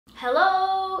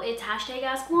Hello, it's hashtag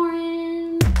Ask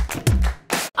Lauren.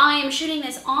 I am shooting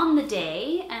this on the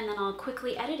day and then I'll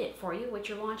quickly edit it for you, what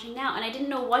you're watching now. And I didn't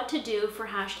know what to do for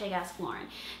hashtag Ask Lauren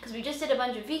because we just did a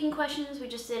bunch of vegan questions, we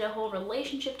just did a whole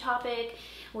relationship topic,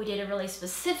 we did a really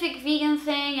specific vegan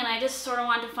thing, and I just sort of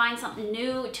wanted to find something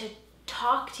new to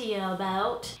talk to you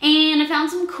about. And I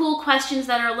found some cool questions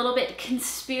that are a little bit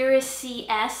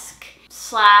conspiracy-esque /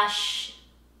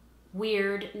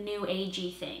 weird new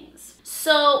agey things.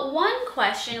 So one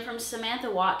question from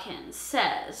Samantha Watkins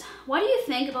says, what do you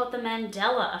think about the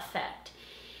Mandela Effect?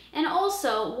 And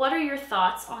also, what are your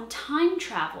thoughts on time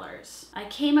travelers? I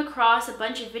came across a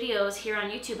bunch of videos here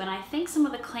on YouTube and I think some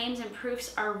of the claims and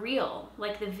proofs are real,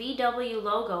 like the VW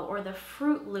logo or the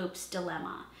Fruit Loops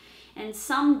dilemma. And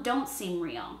some don't seem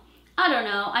real. I don't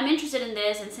know, I'm interested in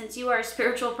this, and since you are a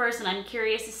spiritual person, I'm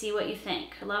curious to see what you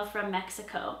think. Love from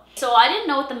Mexico. So I didn't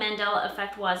know what the Mandela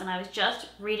Effect was, and I was just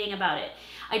reading about it.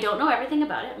 I don't know everything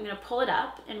about it. I'm gonna pull it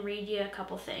up and read you a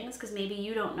couple things, because maybe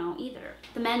you don't know either.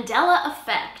 The Mandela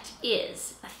Effect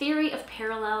is a theory of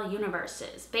parallel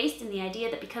universes, based in the idea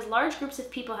that because large groups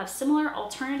of people have similar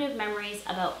alternative memories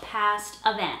about past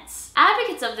events.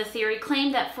 Advocates of the theory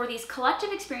claim that for these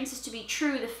collective experiences to be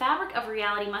true, the fabric of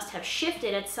reality must have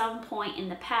shifted at some point in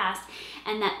the past,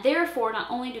 and that therefore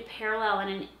not only do parallel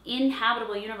and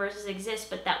inhabitable universes exist,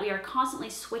 but that we are constantly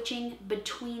switching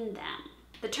between them.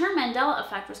 The term Mandela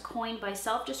Effect was coined by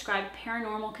self-described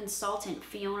paranormal consultant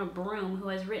Fiona Broom, who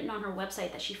has written on her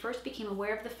website that she first became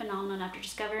aware of the phenomenon after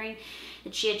discovering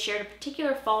that she had shared a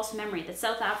particular false memory that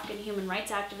South African human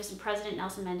rights activist and President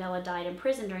Nelson Mandela died in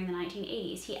prison during the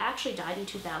 1980s. He actually died in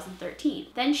 2013.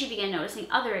 Then she began noticing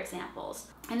other examples.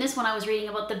 And this one I was reading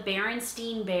about the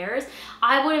Berenstain Bears.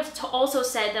 I would have also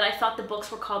said that I thought the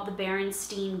books were called the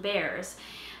Berenstain Bears.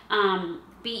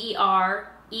 Berenstein,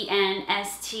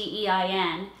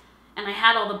 and I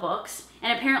had all the books,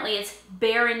 and apparently it's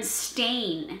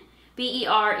Berenstain,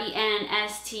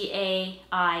 Berenstain.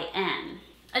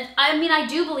 I mean, I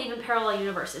do believe in parallel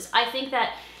universes. I think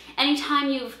that anytime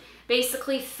you've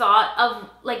basically thought of,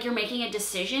 like, you're making a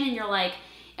decision and you're like,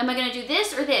 am I gonna do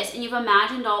this or this? And you've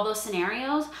imagined all those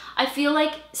scenarios. I feel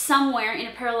like somewhere in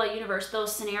a parallel universe,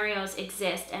 those scenarios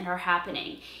exist and are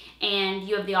happening. And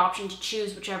you have the option to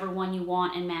choose whichever one you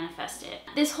want and manifest it.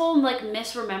 This whole like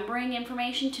misremembering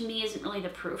information to me isn't really the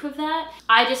proof of that.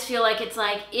 I just feel like it's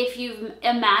like if you've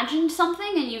imagined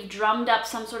something and you've drummed up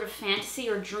some sort of fantasy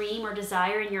or dream or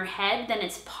desire in your head, then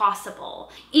it's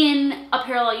possible in a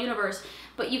parallel universe,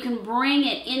 but you can bring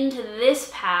it into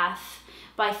this path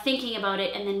by thinking about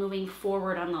it and then moving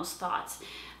forward on those thoughts.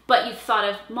 But you've thought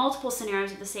of multiple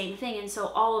scenarios of the same thing, and so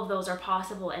all of those are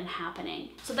possible and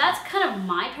happening. So that's kind of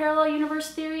my parallel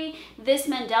universe theory. This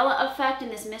Mandela Effect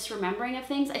and this misremembering of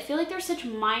things, I feel like there's such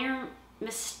minor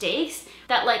mistakes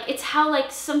that, like, it's how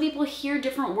like some people hear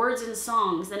different words in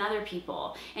songs than other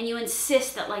people, and you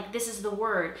insist that like this is the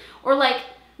word, or like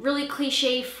really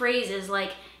cliche phrases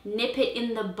like nip it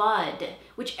in the bud,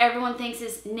 which everyone thinks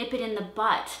is nip it in the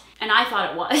butt, and I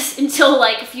thought it was until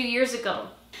like a few years ago.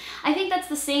 I think that's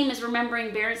the same as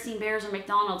remembering Berenstain Bears or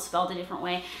McDonald's spelled a different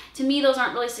way. To me, those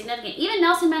aren't really significant. Even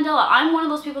Nelson Mandela, I'm one of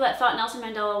those people that thought Nelson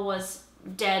Mandela was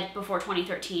dead before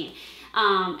 2013.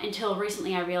 Until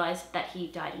recently I realized that he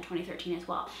died in 2013 as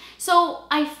well. So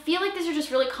I feel like these are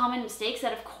just really common mistakes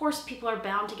that of course people are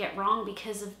bound to get wrong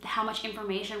because of how much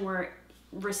information we're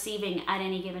receiving at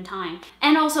any given time.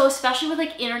 And also, especially with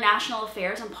like international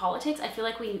affairs and politics, I feel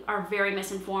like we are very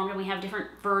misinformed and we have different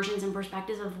versions and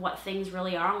perspectives of what things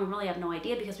really are, and we really have no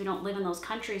idea because we don't live in those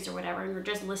countries or whatever, and we're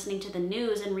just listening to the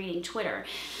news and reading Twitter.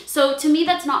 So to me,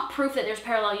 that's not proof that there's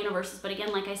parallel universes, but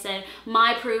again, like I said,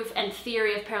 my proof and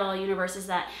theory of parallel universes is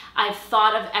that I've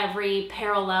thought of every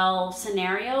parallel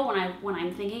scenario when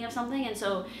I'm thinking of something, and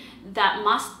so that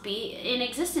must be in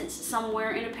existence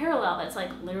somewhere in a parallel that's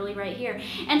like literally right here.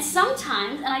 And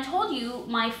sometimes, and I told you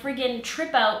my friggin'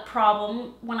 trip out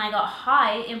problem when I got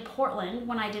high in Portland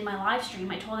when I did my live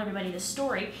stream, I told everybody this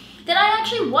story, that I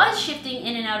actually was shifting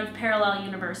in and out of parallel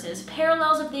universes,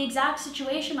 parallels of the exact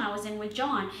situation I was in with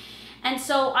John. And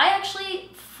so I actually,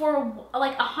 for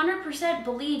like 100%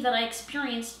 believe that I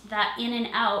experienced that in and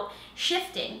out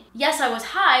shifting. Yes, I was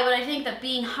high, but I think that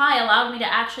being high allowed me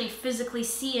to actually physically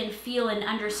see and feel and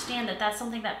understand that that's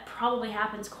something that probably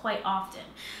happens quite often.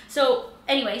 So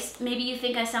anyways, maybe you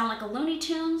think I sound like a Looney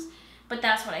Tunes, but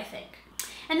that's what I think.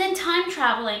 And then time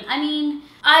traveling, I mean,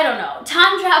 I don't know.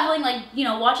 Time traveling, like, you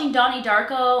know, watching Donnie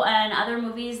Darko and other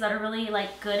movies that are really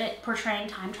like good at portraying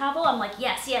time travel, I'm like,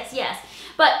 yes, yes, yes.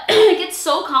 But it gets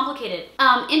so complicated.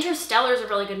 Interstellar is a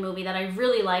really good movie that I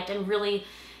really liked and really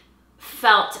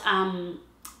felt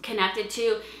connected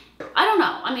to. I don't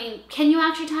know. I mean, can you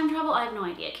actually time travel? I have no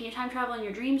idea. Can you time travel in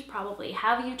your dreams? Probably.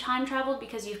 Have you time traveled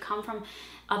because you've come from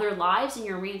other lives and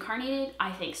you're reincarnated?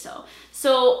 I think so.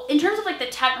 So in terms of like the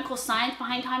technical science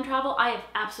behind time travel, I have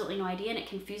absolutely no idea, and it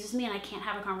confuses me, and I can't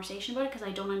have a conversation about it because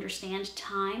I don't understand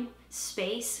time,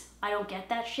 space. I don't get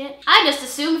that shit. I just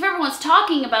assume if everyone's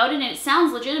talking about it and it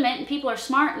sounds legitimate and people are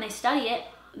smart and they study it,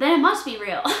 then it must be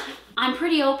real. I'm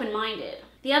pretty open-minded.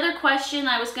 The other question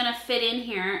I was gonna fit in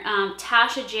here,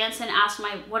 Tasha Jensen asked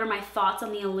what are my thoughts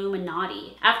on the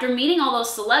Illuminati? After meeting all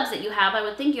those celebs that you have, I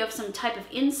would think you have some type of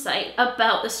insight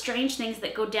about the strange things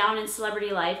that go down in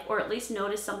celebrity life, or at least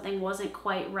notice something wasn't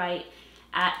quite right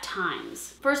at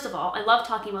times. First of all, I love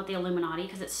talking about the Illuminati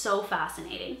because it's so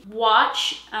fascinating.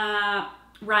 Watch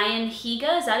Ryan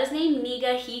Higa, is that his name?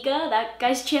 Higa, that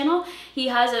guy's channel. He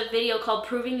has a video called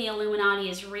Proving the Illuminati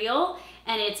Is Real,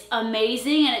 and it's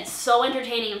amazing and it's so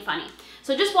entertaining and funny.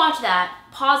 So just watch that,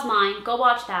 pause mine, go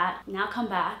watch that, now come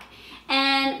back.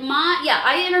 And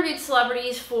I interviewed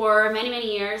celebrities for many,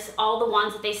 many years, all the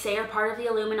ones that they say are part of the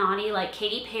Illuminati, like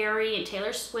Katy Perry and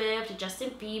Taylor Swift, and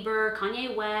Justin Bieber,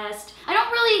 Kanye West. I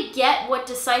don't really get what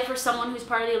deciphers someone who's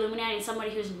part of the Illuminati and somebody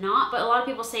who's not, but a lot of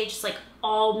people say just like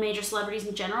all major celebrities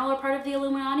in general are part of the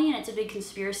Illuminati, and it's a big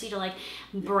conspiracy to like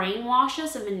brainwash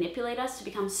us and manipulate us to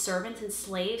become servants and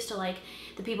slaves to like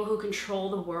the people who control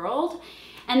the world.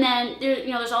 And then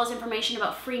there's all this information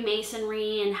about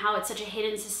Freemasonry and how it's such a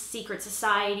hidden secret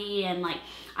society, and like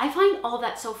I find all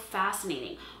that so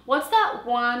fascinating. What's that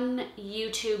one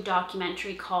YouTube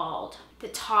documentary called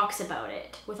that talks about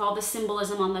it with all the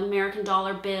symbolism on the American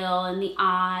dollar bill and the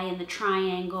eye and the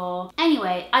triangle?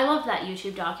 Anyway, I love that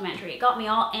YouTube documentary. It got me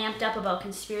all amped up about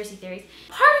conspiracy theories.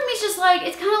 Part of me is just like,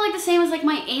 it's kind of like the same as like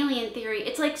my alien theory.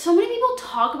 It's like so many people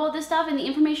talk about this stuff and the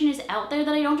information is out there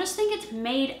that I don't just think it's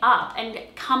made up and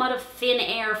come out of thin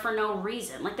air for no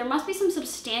reason. Like there must be some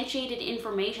substantiated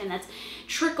information that's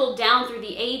trickled down through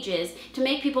the ages to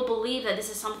make people believe that this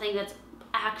is something that's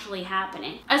actually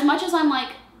happening. As much as I'm like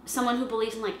someone who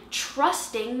believes in like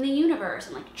trusting the universe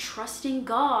and like trusting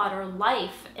God or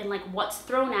life and like what's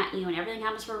thrown at you and everything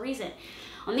happens for a reason.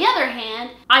 On the other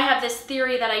hand, I have this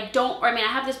theory that I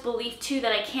have this belief too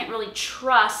that I can't really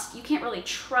trust. You can't really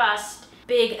trust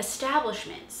big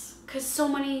establishments because so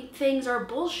many things are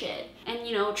bullshit. And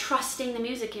trusting the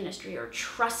music industry or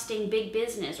trusting big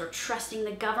business or trusting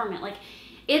the government, like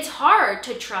it's hard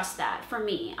to trust that for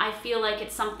me. I feel like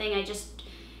it's something I just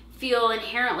feel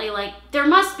inherently like there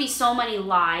must be so many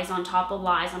lies on top of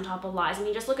lies on top of lies. I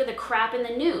mean, just look at the crap in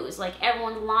the news. Like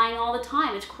everyone's lying all the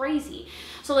time. It's crazy.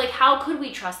 So like how could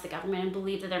we trust the government and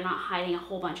believe that they're not hiding a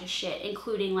whole bunch of shit,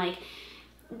 including like,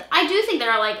 I do think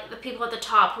there are like the people at the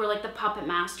top who are like the puppet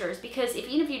masters, because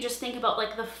even if you just think about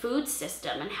like the food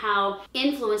system and how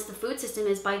influenced the food system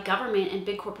is by government and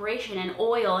big corporation and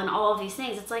oil and all of these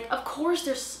things, it's like, of course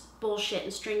there's bullshit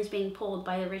and strings being pulled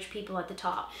by the rich people at the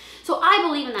top. So I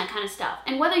believe in that kind of stuff.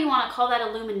 And whether you want to call that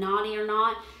Illuminati or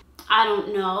not, I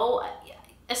don't know.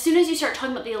 As soon as you start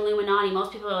talking about the Illuminati,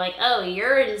 most people are like, oh,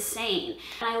 you're insane.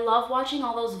 And I love watching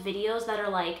all those videos that are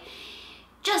like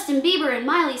Justin Bieber and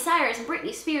Miley Cyrus and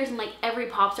Britney Spears and like every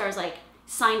pop star is like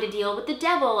signed a deal with the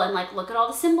devil and like look at all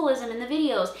the symbolism in the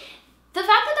videos. The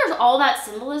fact that there's all that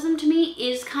symbolism to me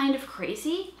is kind of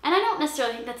crazy. And I don't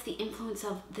necessarily think that's the influence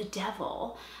of the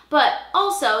devil. But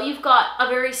also, you've got a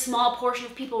very small portion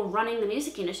of people running the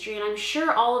music industry, and I'm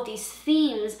sure all of these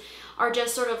themes are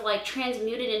just sort of like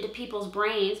transmuted into people's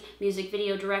brains, music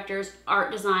video directors,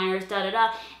 art designers,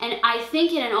 da-da-da. And I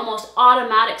think in an almost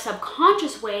automatic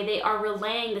subconscious way, they are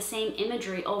relaying the same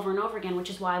imagery over and over again, which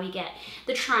is why we get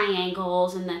the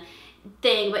triangles and the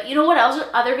thing. But you know what else?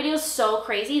 Other videos so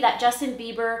crazy, that Justin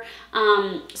Bieber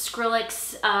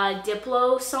Skrillex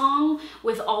Diplo song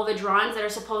with all the drawings that are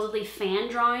supposedly fan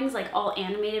drawings, like all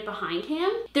animated behind him.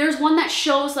 There's one that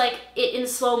shows like it in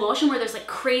slow motion where there's like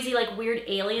crazy like weird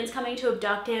aliens coming to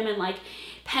abduct him and like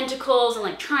pentacles and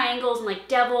like triangles and like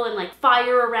devil and like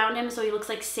fire around him so he looks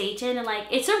like Satan, and like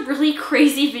it's a really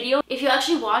crazy video. If you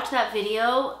actually watch that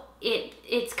video,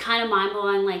 it's kind of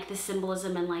mind-blowing, like the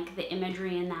symbolism and like the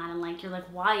imagery in that, and like you're like,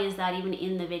 why is that even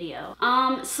in the video?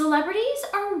 Celebrities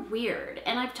are weird,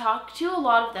 and I've talked to a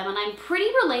lot of them and I'm pretty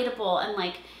relatable, and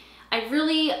like I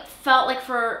really felt like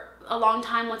for a long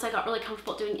time, once I got really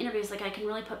comfortable doing interviews, like I can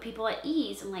really put people at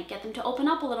ease and like get them to open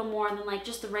up a little more than like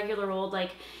just the regular old like,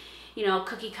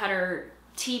 cookie cutter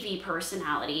TV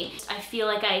personality. I feel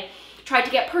like I tried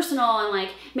to get personal and like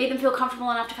made them feel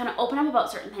comfortable enough to kind of open up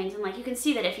about certain things, and like you can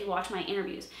see that if you watch my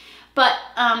interviews. But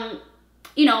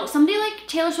somebody like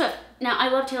Taylor Swift. Now I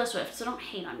love Taylor Swift, so don't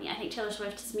hate on me. I think Taylor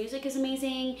Swift's music is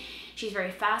amazing. She's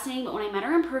very fascinating, but when I met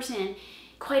her in person,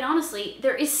 quite honestly,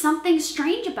 there is something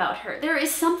strange about her. There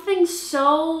is something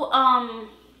so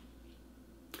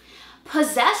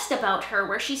possessed about her,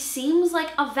 where she seems like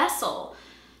a vessel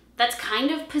that's kind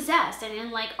of possessed and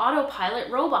in like autopilot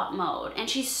robot mode. And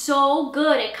she's so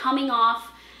good at coming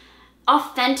off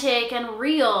authentic and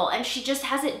real, and she just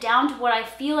has it down to what I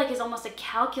feel like is almost a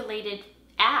calculated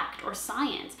act or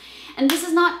science. And this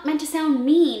is not meant to sound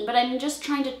mean, but I'm just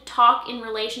trying to talk in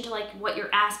relation to like what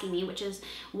you're asking me, which is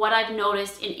what I've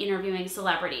noticed in interviewing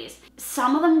celebrities.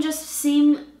 Some of them just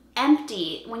seem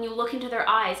empty when you look into their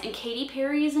eyes, and Katy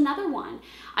Perry is another one.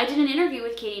 I did an interview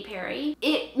with Katy Perry.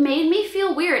 It made me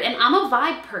feel weird, and I'm a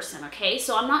vibe person, okay?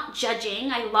 So I'm not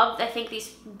judging. I think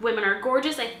these women are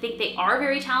gorgeous. I think they are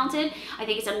very talented. I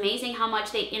think it's amazing how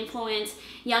much they influence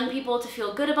young people to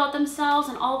feel good about themselves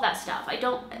and all of that stuff.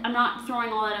 I'm not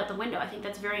throwing all that out the window. I think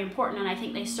that's very important, and I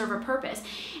think they serve a purpose.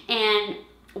 And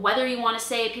whether you want to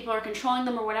say people are controlling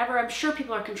them or whatever, I'm sure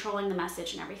people are controlling the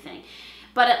message and everything.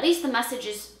 But at least the message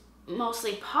is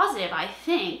mostly positive, I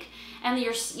think. And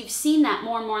you've seen that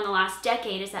more and more in the last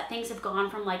decade, is that things have gone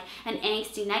from like an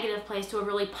angsty negative place to a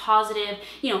really positive,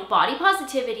 you know, body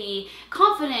positivity,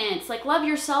 confidence, like love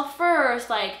yourself first,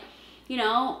 like, you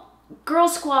know, girl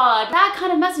squad, that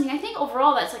kind of messaging. I think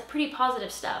overall that's like pretty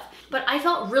positive stuff. But I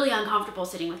felt really uncomfortable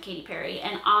sitting with Katy Perry,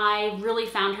 and I really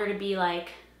found her to be like,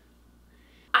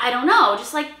 I don't know,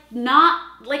 just like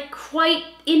not like quite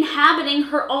inhabiting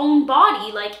her own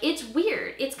body. Like, it's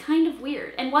weird. It's kind of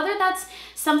weird. And whether that's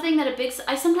something that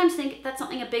I sometimes think that's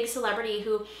something a big celebrity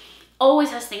who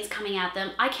always has things coming at them.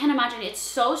 I can't imagine. It's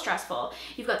so stressful.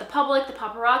 You've got the public, the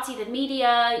paparazzi, the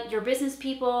media, your business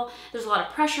people. There's a lot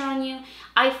of pressure on you.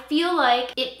 I feel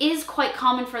like it is quite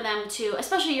common for them to,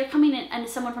 especially you're coming in and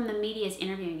someone from the media is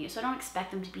interviewing you, so I don't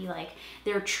expect them to be like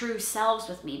their true selves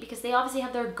with me, because they obviously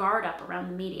have their guard up around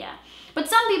the media. But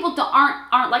some people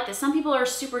aren't like this. Some people are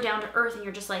super down to earth, and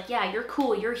you're just like, yeah, you're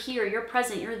cool, you're here, you're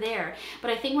present, you're there. But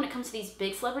I think when it comes to these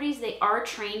big celebrities, they are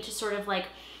trained to sort of like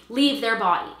leave their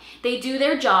body. They do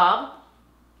their job.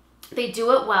 They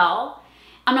do it well.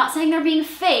 I'm not saying they're being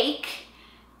fake.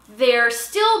 They're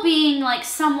still being like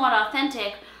somewhat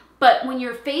authentic, but when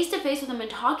you're face to face with them and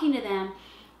talking to them,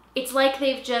 it's like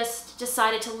they've just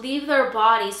decided to leave their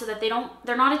body so that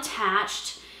they're not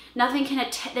attached. Nothing can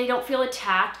they don't feel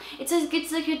attacked. It's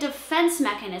like a defense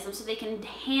mechanism, so they can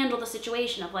handle the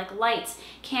situation of like lights,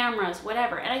 cameras,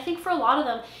 whatever. And I think for a lot of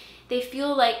them, they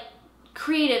feel like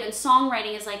creative and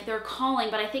songwriting is like their calling,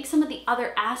 but I think some of the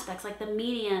other aspects, like the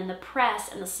media and the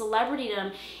press and the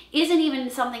celebritydom, isn't even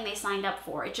something they signed up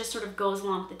for. It just sort of goes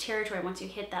along with the territory once you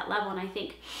hit that level. And I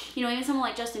think, you know, even someone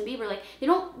like Justin Bieber, like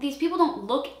these people don't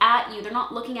look at you. They're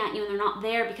not looking at you, and they're not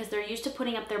there because they're used to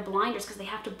putting up their blinders, because they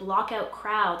have to block out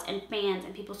crowds and fans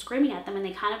and people screaming at them, and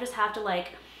they kind of just have to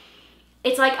like,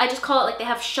 it's like, I just call it like they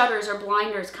have shutters or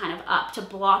blinders kind of up to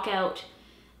block out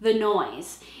the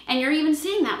noise. And you're even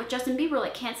seeing that with Justin Bieber,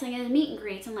 like canceling his meet and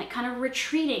greets and like kind of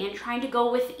retreating and trying to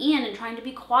go within and trying to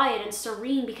be quiet and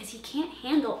serene, because he can't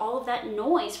handle all of that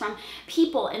noise from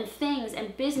people and things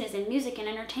and business and music and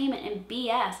entertainment and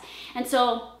BS. And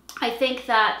so I think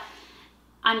that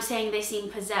I'm saying they seem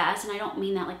possessed, and I don't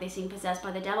mean that like they seem possessed by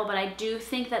the devil, but I do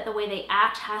think that the way they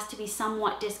act has to be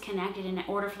somewhat disconnected in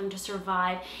order for them to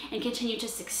survive and continue to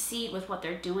succeed with what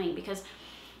they're doing. Because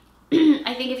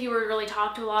I think if you were to really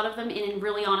talk to a lot of them in a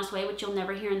really honest way, which you'll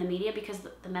never hear in the media because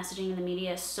the messaging in the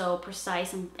media is so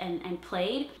precise and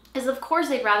played, is of course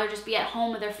they'd rather just be at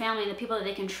home with their family and the people that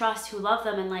they can trust who love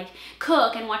them, and like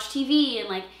cook and watch TV, and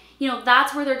like, you know,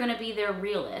 that's where they're going to be their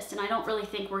realist. And I don't really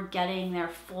think we're getting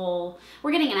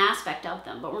we're getting an aspect of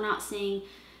them, but we're not seeing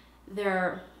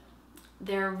their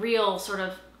real sort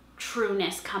of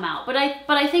trueness come out. But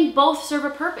I think both serve a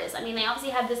purpose. I mean, they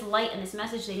obviously have this light and this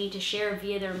message they need to share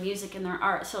via their music and their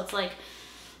art. So it's like,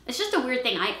 it's just a weird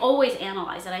thing. I always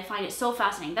analyze it. I find it so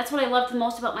fascinating. That's what I loved the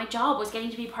most about my job, was getting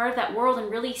to be part of that world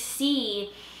and really see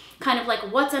kind of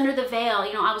like what's under the veil.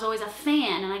 You know, I was always a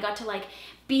fan, and I got to like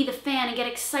be the fan and get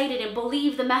excited and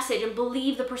believe the message and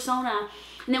believe the persona.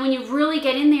 And then when you really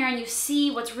get in there and you see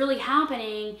what's really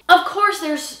happening, of course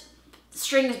there's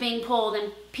strings being pulled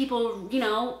and people, you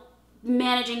know,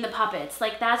 managing the puppets.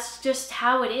 Like, that's just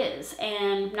how it is.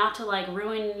 And not to like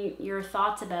ruin your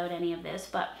thoughts about any of this,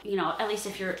 but you know, at least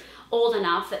if you're old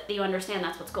enough that you understand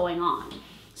that's what's going on.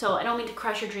 So I don't mean to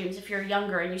crush your dreams if you're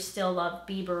younger and you still love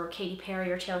Bieber or Katy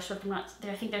Perry or Taylor Swift.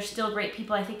 I think they're still great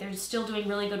people. I think they're still doing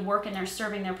really good work, and they're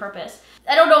serving their purpose.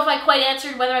 I don't know if I quite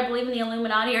answered whether I believe in the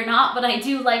Illuminati or not, but I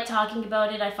do like talking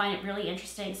about it. I find it really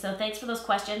interesting. So thanks for those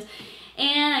questions.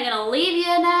 And I'm gonna leave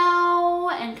you now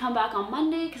and come back on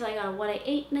Monday, because I got what I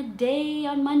ate in a day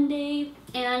on Monday.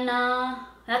 And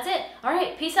That's it. All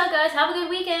right. Peace out, guys. Have a good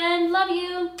weekend. Love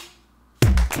you.